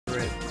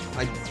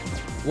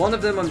One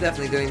of them I'm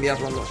definitely doing, the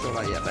other one I'm not sure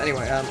about yet. But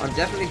anyway, I'm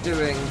definitely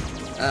doing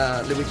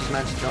Luigi's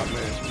Mansion Dark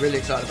Moon. Really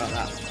excited about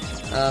that.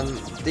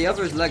 The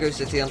other is Lego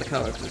City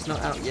Undercover, because it's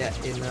not out yet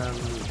in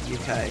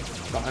UK.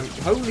 But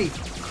holy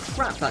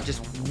crap, that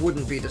just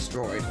wouldn't be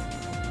destroyed.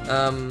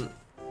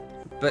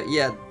 But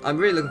yeah, I'm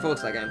really looking forward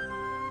to that game.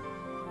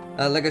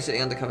 Lego City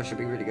Undercover should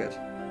be really good.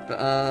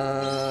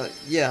 But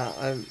yeah,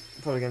 I'm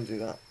probably going to do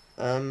that.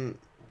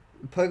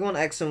 Pokemon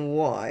X and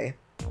Y.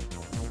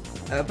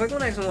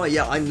 Pokemon X and Y,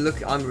 yeah, I'm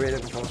really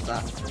looking forward to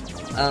that.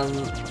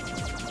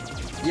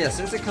 Yeah,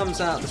 since it comes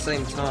out at the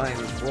same time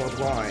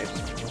worldwide,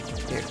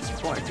 it's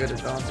quite a good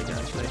advantage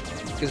actually.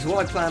 Because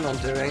what I plan on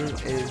doing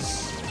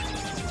is,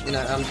 you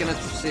know, I'm gonna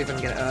see if I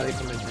can get it early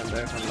from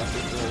Nintendo if I'm lucky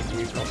for a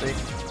review copy,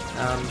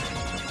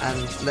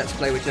 and let's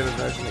play whichever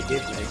version they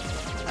give me,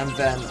 and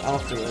then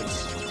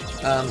afterwards,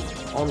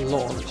 on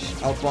launch,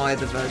 I'll buy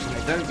the version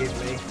they don't give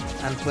me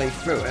and play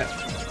through it,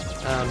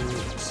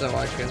 so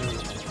I can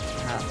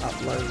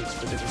upload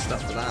the different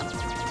stuff for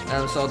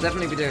that. So I'll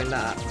definitely be doing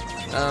that.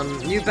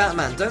 New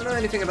Batman. Don't know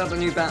anything about the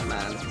new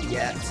Batman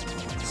yet,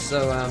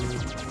 so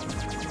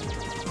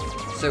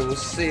we'll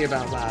see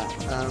about that.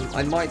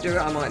 I might do it,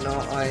 I might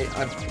not.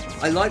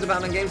 I like the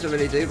Batman games, I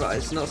really do, but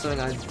it's not something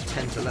I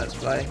tend to let's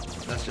play.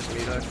 That's just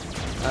me though.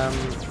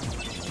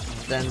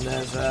 Then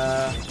there's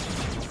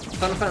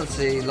Final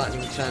Fantasy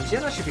Lightning Returns.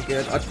 Yeah, that should be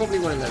good. I probably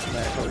won't let's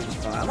play it, probably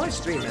just buy it. I might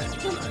stream it. I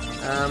don't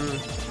know.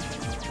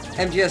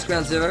 MGS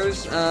Ground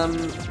Zeroes.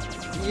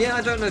 Yeah,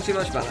 I don't know too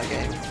much about that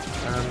game.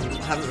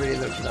 Haven't really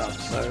looked it up,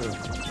 so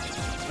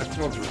I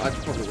probably won't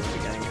be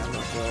getting it. I'm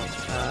not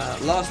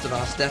sure. Last of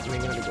Us, definitely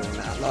going to be doing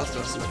that. Last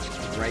of Us looks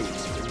great.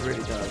 It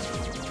really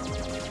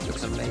does.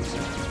 Looks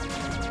amazing.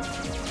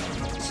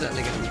 It's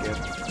certainly going to be good.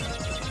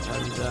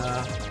 And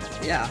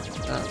yeah,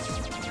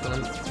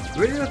 I'm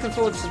really looking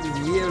forward to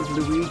the year of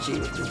Luigi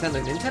with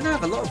Nintendo. Nintendo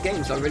have a lot of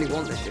games I really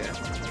want this year.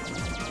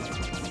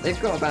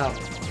 They've got about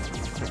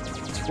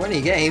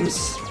 20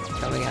 games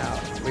coming out,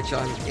 which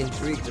I'm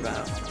intrigued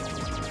about.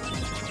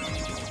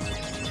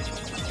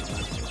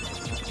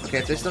 Okay,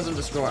 if this doesn't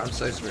destroy it, I'm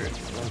so screwed.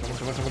 Come on,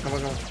 come on, come on, come on,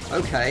 come on.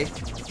 Okay,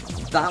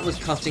 that was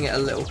cutting it a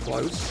little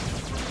close.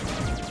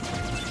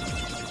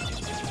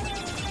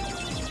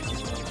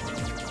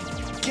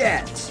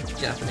 Get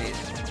Japanese.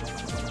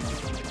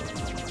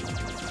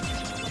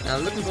 Now,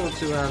 I'm looking forward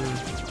to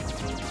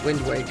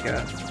Wind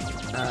Waker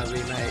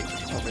remake,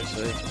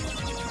 obviously.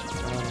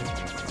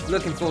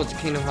 Looking forward to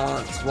Kingdom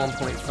Hearts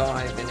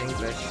 1.5 in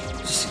English,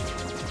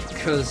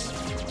 because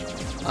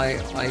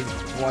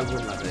why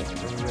wouldn't I be?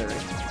 Really?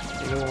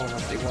 In all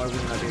honesty, why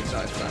wouldn't I be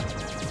excited for that?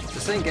 It's the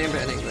same game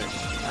but in English,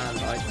 and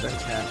I don't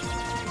care.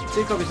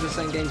 2 copies of the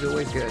same game is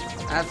always good.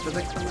 As for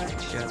the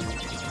collection.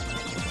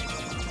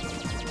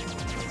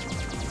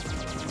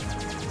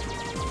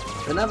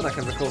 But now that I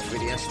can record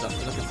 3DS stuff,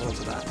 I'm looking forward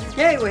to that.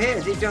 Yay, we're here,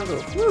 Deep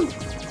Jungle! Woo!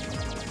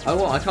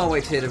 I can't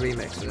wait to hear the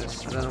remix for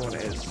this. I don't know what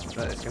it is,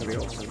 but it's going to be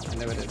awesome. I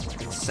know it is. I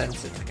can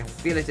sense it. I can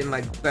feel it in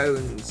my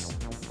bones.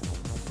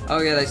 Oh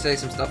yeah, they say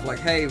some stuff like,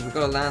 hey, we've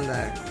got to land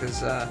there,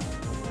 because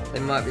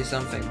there might be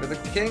something. But the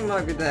king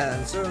might be there,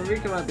 and so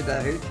Enrique might be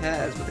there. Who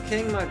cares? But the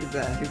king might be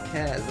there. Who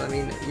cares? I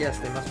mean, yes,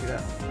 they must be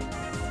there.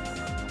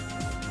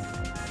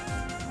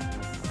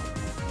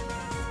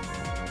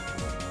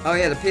 Oh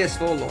yeah, the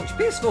PS4 launch.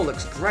 PS4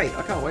 looks great.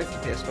 I can't wait for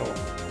the PS4.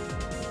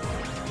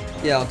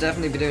 Yeah, I'll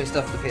definitely be doing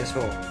stuff for the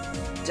PS4.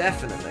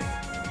 Definitely.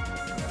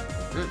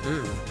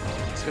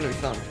 It's going to be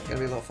fun. It's going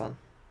to be a lot of fun.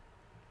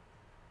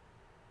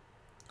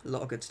 A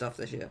lot of good stuff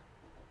this year.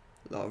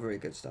 A lot of really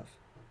good stuff.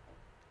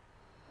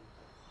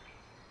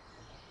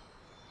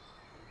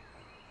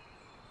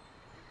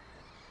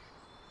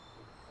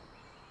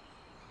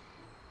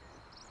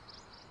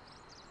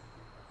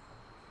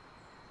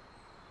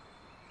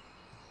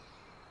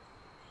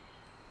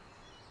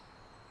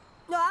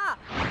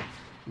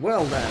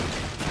 Well then.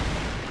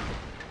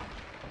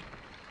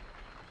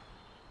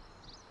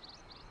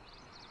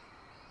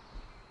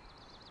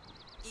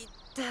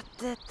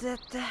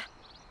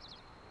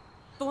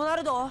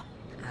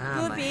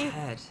 Ah, my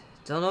head.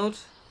 Donald?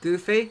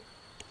 Goofy?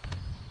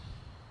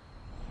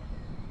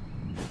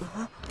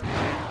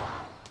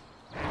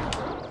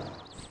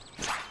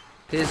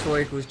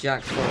 PS4 equals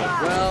Jack 4.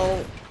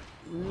 Well,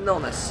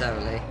 not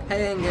necessarily.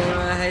 Hey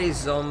Gamer, hey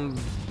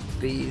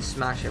Zombie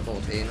Smasher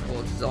 14,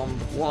 or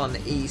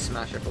Zomb1E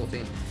Smasher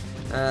 14.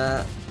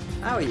 How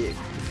are you?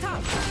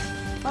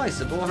 Hi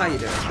Sabor, how you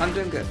doing? I'm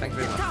doing good, thank you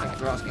very much. Thank you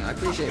for asking. I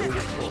appreciate all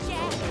your support.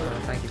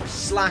 Thank you for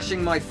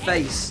slashing my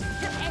face.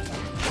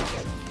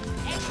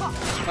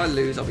 If I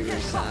lose, I'll be really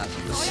sad.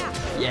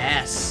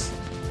 Yes!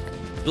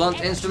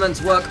 Blunt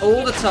instruments work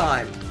all the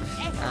time.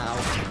 Ow.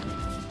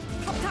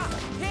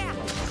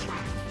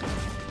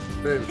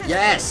 Boom.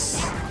 Yes!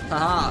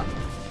 Haha.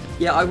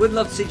 Yeah, I would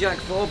love to see Jack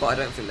 4, but I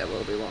don't think there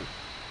will be one.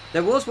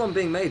 There was one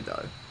being made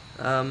though,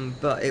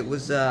 but it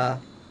was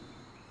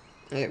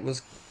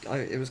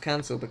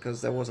cancelled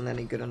because there wasn't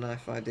any good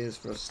enough ideas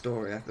for a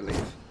story, I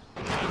believe.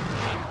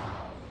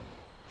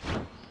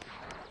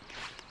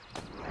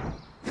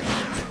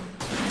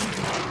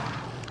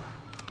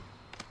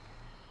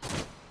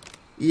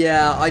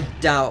 Yeah, I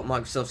doubt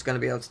Microsoft's going to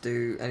be able to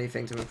do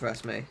anything to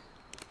impress me.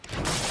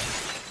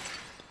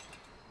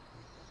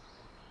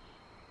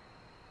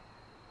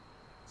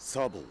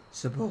 Sabo.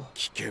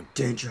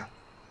 Danger.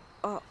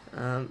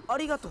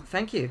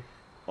 Thank you.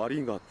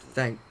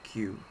 Thank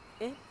you.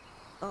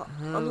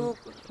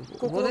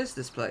 What is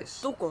this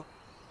place?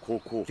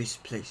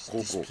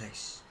 This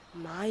place.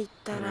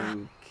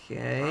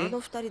 Okay.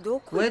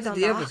 Where did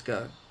the others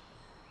go?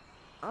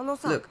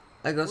 Look,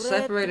 I got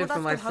separated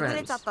from my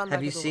friends.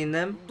 Have you seen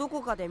them?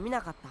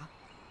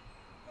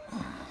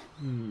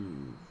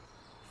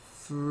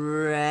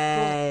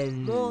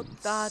 Friends.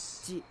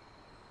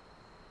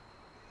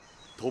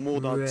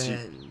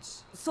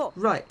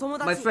 Right,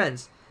 my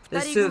friends.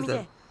 There's two of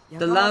them.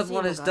 The loud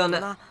one is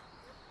Donna.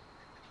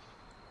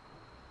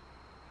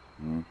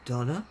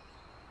 Donna?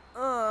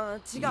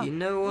 You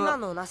know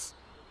what?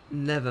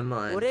 Never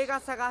mind.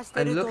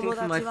 I'm looking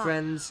for my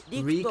friends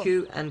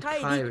Riku and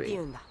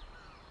Kairi.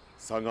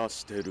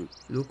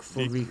 Look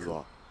for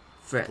Riku.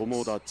 Friends.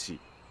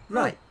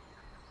 Right.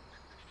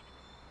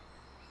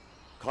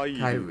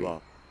 Kairi.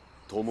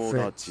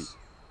 Friends.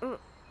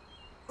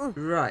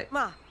 Right.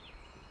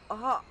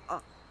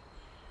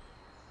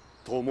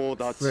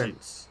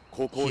 Friends.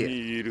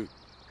 Here.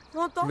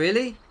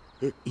 Really?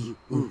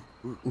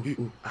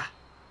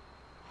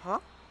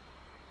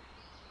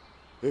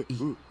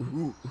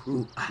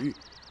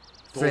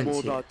 Friends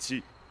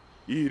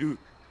here.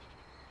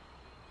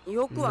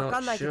 Not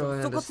sure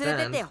I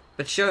understand,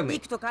 but show me.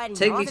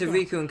 Take me to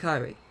Riku and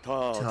Kairi.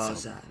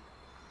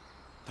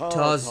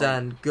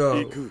 Tarzan,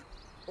 go.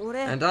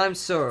 And I'm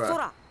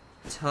Sora.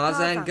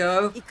 Tarzan,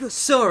 go.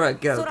 Sora,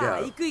 go.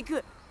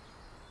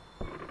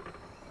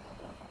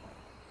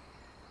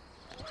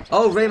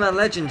 Oh, Rayman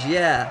Legends,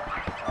 yeah.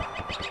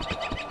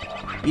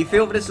 You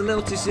feel that it's a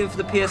little too soon for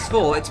the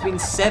PS4? It's been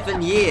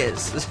 7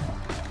 years.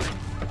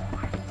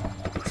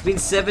 It's been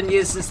 7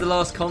 years since the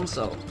last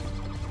console.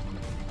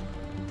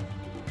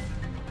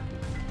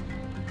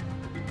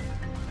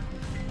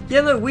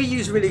 Yeah, no, Wii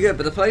U's really good,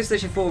 but the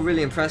PlayStation 4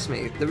 really impressed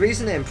me. The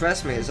reason it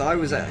impressed me is I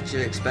was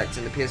actually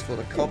expecting the PS4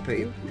 to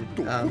copy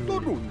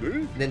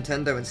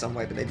Nintendo in some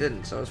way, but they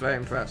didn't, so I was very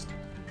impressed.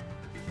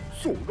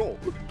 Who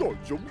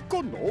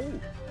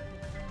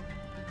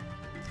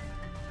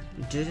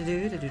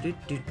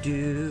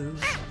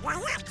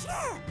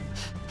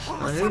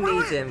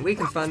needs him? We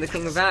can find the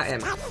king without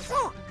him.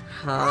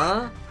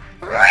 Huh?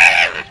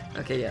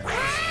 Okay, yeah.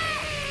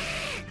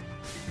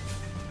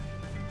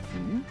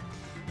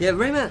 Yeah,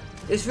 Rayman.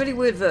 It's really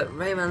weird that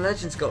Rayman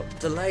Legends got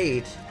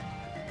delayed,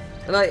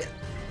 and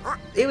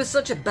it was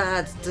such a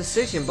bad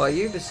decision by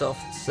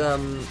Ubisoft's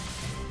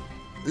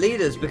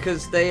leaders,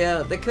 because they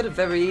could have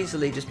very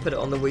easily just put it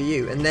on the Wii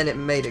U and then it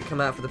made it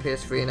come out for the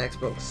PS3 and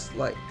Xbox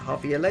like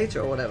half a year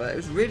later or whatever. It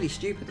was really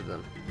stupid of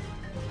them.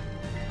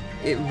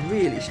 It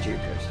really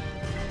stupid.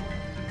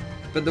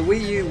 But the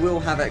Wii U will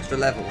have extra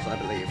levels, I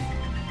believe.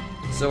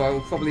 So I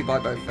will probably buy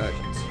both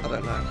versions. I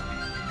don't know.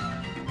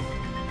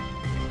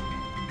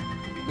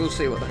 We'll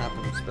see what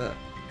happens, but...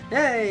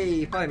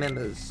 Yay! 5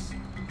 members!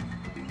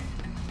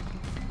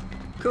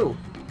 Cool.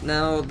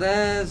 Now,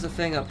 there's a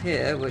thing up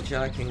here which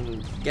I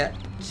can get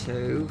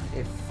to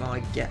if I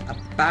get a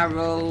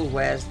barrel.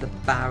 Where's the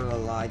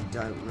barrel? I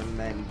don't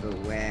remember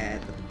where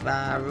the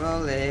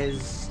barrel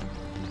is.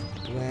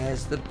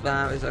 Where's the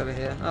barrel? It's over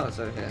here. Oh, it's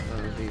over here.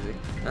 Oh, it's easy.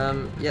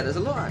 Yeah, there's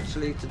a lot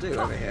actually to do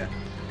over here.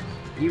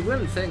 You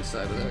wouldn't think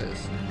so, but there is.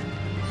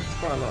 It's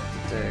quite a lot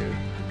to do.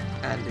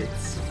 And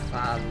it's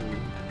fun.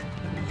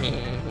 Okay.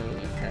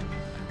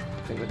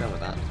 I think we're done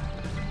with that.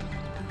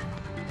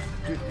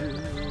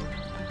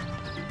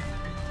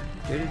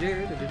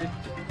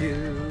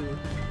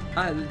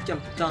 I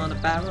jumped on a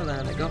barrel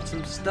and I got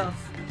some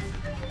stuff.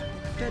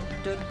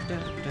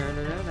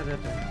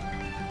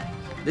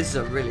 This is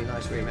a really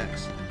nice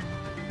remix.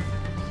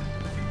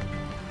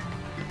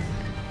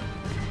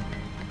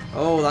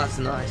 Oh, that's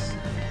nice.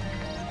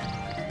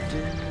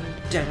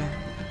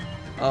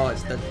 Oh,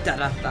 it's the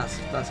da-da. That's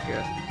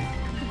good.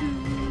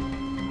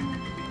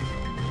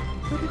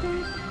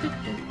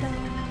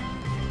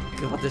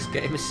 God, this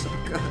game is so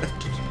good.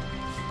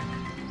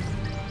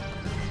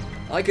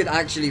 I could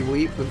actually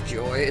weep with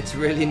joy. It's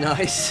really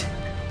nice.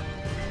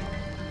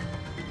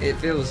 It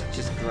feels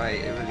just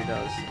great. It really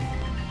does.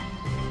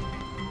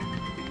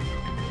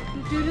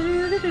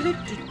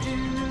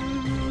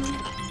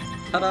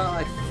 Ta-da!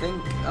 I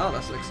think. Oh,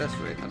 that's an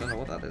accessory. I don't know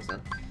what that is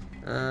then.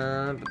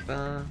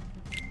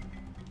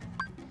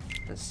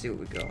 Let's see what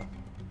we got.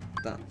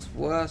 That's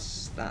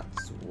worse.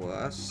 That's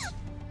worse.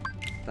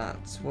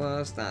 That's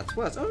worse. That's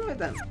worse. Alright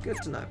then. Good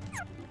to know.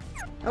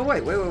 Oh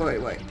wait.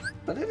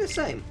 But they're the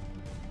same.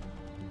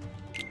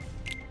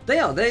 They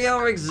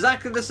are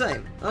exactly the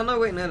same. Oh no,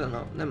 wait, no,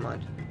 never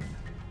mind.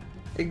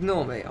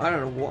 Ignore me. I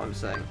don't know what I'm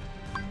saying.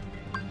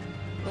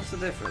 What's the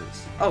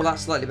difference? Oh,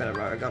 that's slightly better.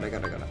 Right, I got it.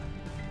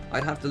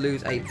 I'd have to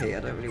lose AP. I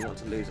don't really want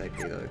to lose AP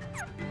though.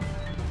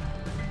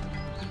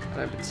 I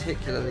don't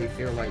particularly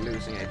feel like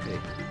losing AP.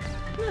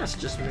 That's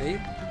just me.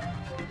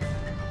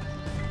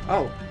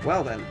 Oh,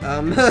 well then.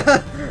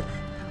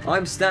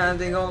 I'm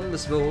standing on the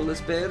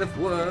smallest bit of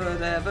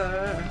wood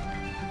ever.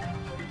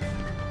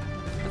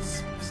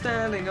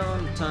 Standing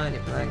on a tiny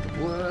plank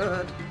of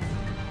wood.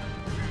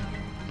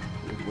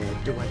 Where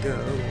do I go?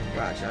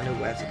 Well, actually, I know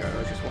where to go. I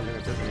was just wondering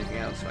if there's anything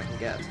else I can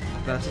get.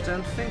 But I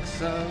don't think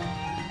so.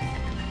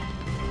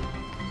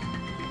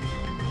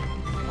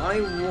 I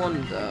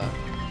wonder...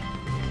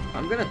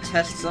 I'm going to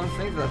test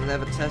something that I've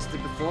never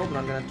tested before, but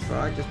I'm going to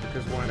try just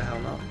because why the hell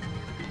not?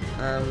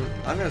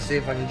 I'm going to see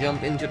if I can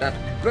jump into that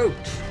boat.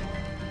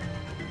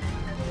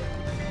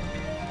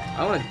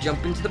 I want to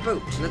jump into the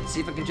boat. Let's see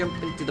if I can jump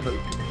into the boat.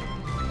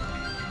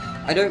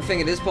 I don't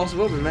think it is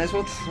possible, but we may as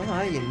well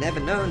try. You never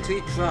know until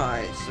you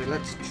try. So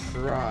let's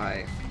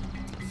try.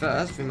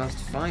 First, we must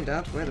find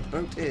out where the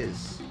boat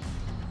is.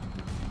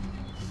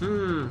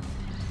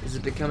 This is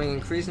becoming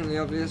increasingly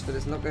obvious that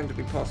it's not going to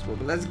be possible,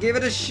 but let's give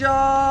it a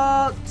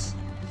shot!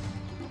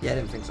 Yeah, I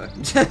didn't think so.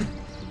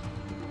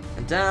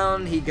 And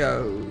down he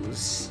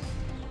goes.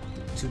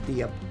 To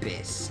the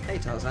abyss. Hey,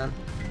 Tarzan.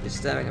 You're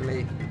staring at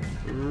me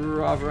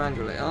rather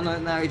angrily. Oh no,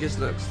 now he just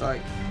looks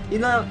like... You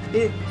know,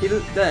 he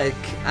looks there,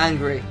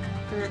 angry.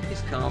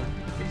 He's calm.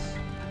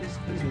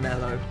 He's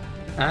mellow.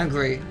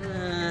 Angry.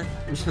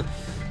 He's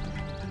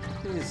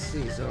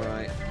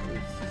alright.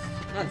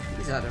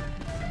 He's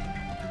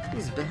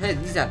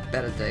had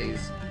better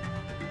days.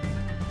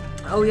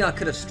 Oh yeah, I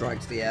could have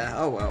striked the air.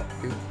 Oh well,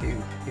 who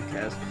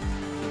cares?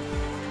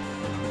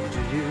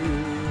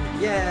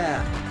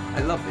 Yeah,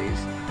 I love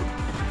these.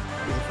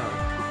 These are fun.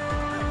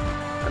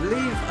 I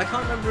believe, I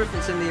can't remember if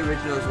it's in the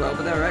original as well,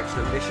 but there are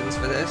extra missions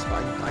for this,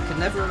 but I could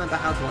never remember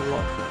how to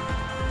unlock them.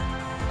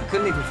 I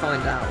couldn't even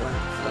find out when,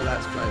 for the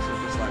Let's Play, so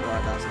it's just like,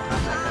 right, that's not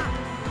happening.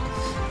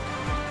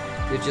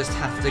 You just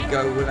have to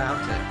go without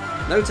it.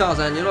 No,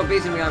 Tarzan, you're not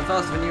beating me, I'm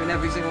faster than you in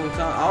every single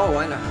time. Oh,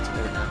 I know how to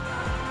do it now.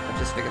 I've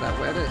just figured out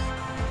where it is.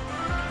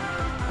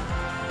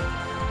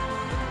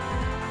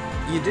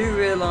 You do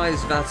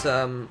realise that,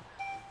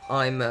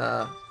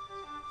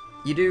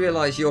 you do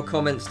realise your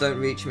comments don't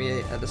reach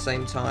me at the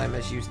same time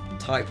as you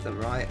type them,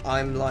 right?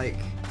 I'm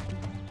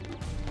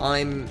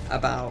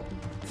about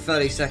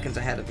 30 seconds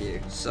ahead of you,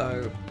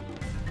 so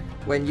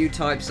when you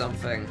type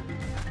something,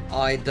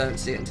 I don't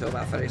see it until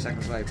about 30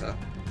 seconds later,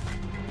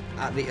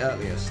 at the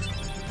earliest.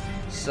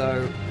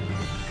 So,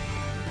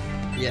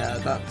 yeah,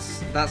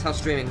 that's how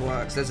streaming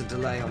works. There's a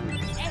delay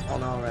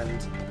on our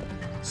end.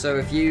 So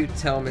if you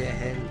tell me a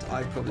hint,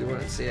 I probably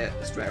won't see it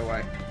straight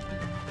away.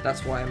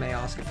 That's why I may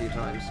ask a few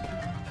times.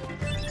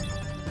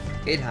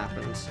 It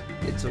happens.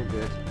 It's all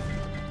good.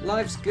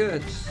 Life's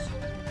good.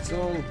 It's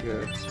all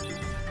good.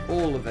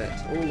 All of it.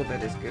 All of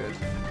it is good.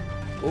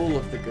 All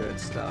of the good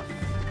stuff.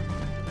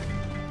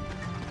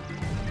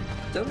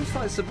 Don't we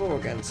fight Sabor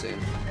again soon?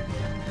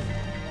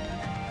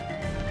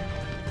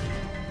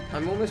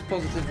 I'm almost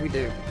positive we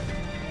do.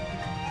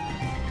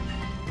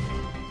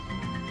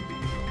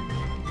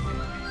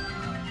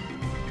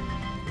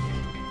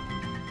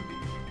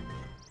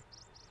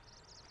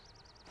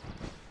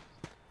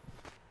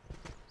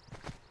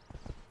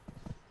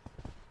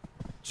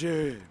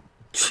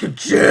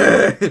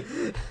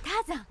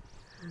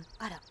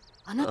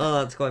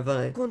 Oh, that's quite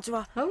funny.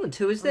 Oh, and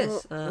who is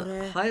this?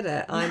 Hi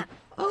there, I'm...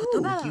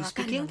 Oh, you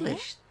speak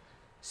English.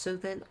 So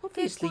then,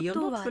 obviously, you're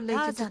not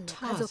related to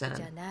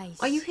Tarzan.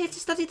 Are you here to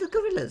study the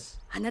gorillas?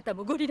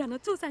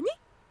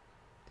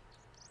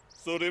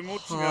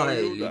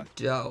 Highly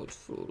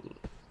doubtful.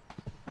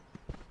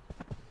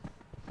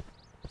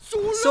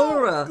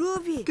 Sora!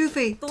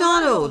 Goofy!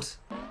 Donald!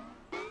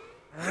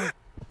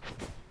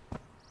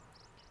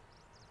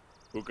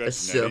 A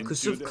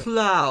circus of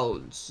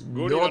clowns.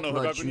 Not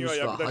much use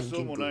for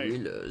hunting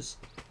gorillas.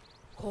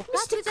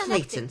 Mr.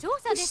 Clayton,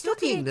 we're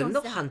studying them,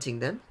 not hunting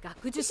them.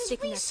 This is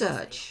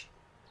research.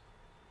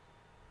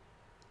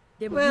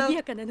 Well,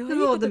 the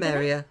more the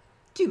merrier.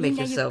 Do make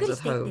yourselves at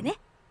home.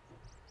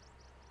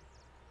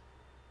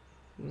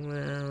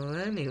 Well,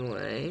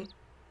 anyway...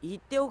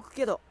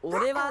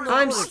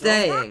 I'm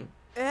staying.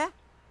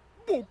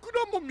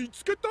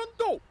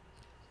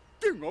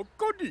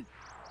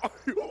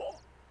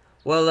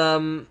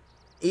 Well,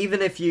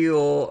 even if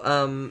you're,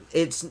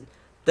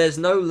 there's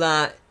no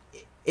lag,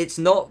 it's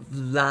not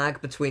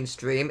lag between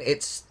stream,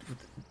 it's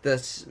the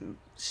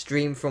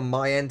stream from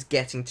my end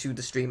getting to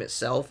the stream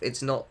itself,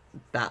 it's not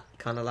that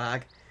kind of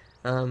lag.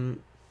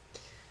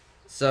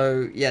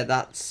 So, yeah,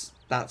 that's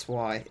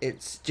why.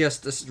 It's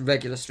just a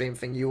regular stream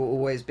thing, you will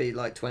always be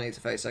like 20 to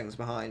 30 seconds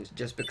behind,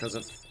 just because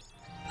of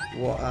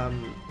what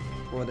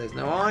it is.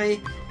 Now,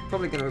 I'm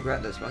probably going to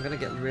regret this, but I'm going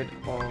to get rid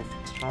of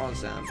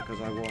Tarzan, because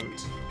I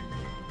want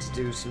to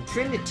do some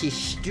Trinity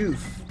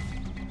stuff.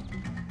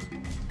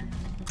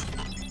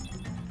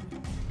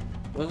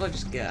 What did I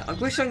just get? I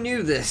wish I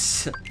knew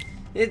this.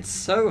 It's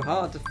so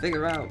hard to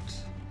figure out.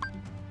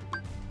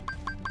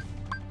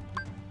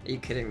 Are you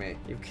kidding me?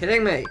 You're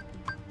kidding me!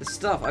 The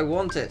stuff, I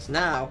want it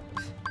now.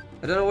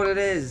 I don't know what it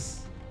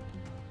is.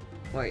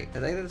 Wait, are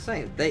they the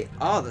same? They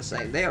are the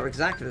same. They are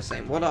exactly the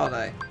same. What are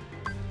they?